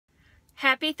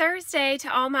Happy Thursday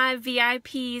to all my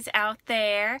VIPs out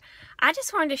there. I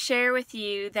just wanted to share with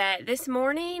you that this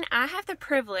morning I have the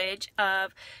privilege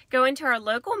of going to our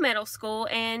local middle school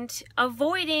and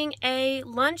avoiding a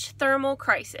lunch thermal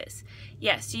crisis.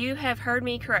 Yes, you have heard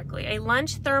me correctly, a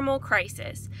lunch thermal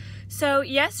crisis. So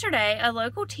yesterday, a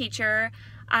local teacher,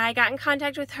 I got in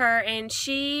contact with her and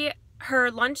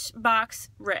her lunch box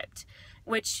ripped,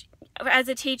 which as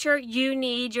a teacher, you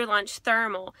need your lunch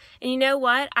thermal. And you know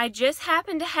what? I just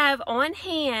happened to have on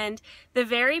hand the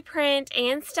very print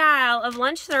and style of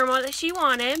lunch thermal that she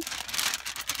wanted.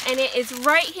 And it is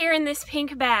right here in this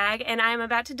pink bag, and I'm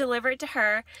about to deliver it to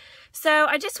her. So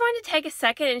I just wanted to take a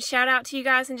second and shout out to you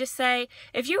guys and just say,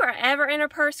 if you are ever in a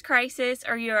purse crisis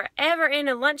or you are ever in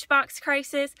a lunchbox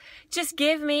crisis, just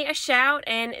give me a shout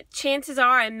and chances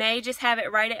are I may just have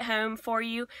it right at home for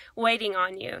you waiting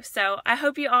on you. So I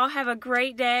hope you all have a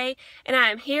great day, and I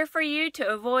am here for you to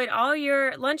avoid all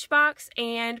your lunchbox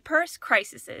and purse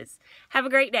crises. Have a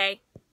great day.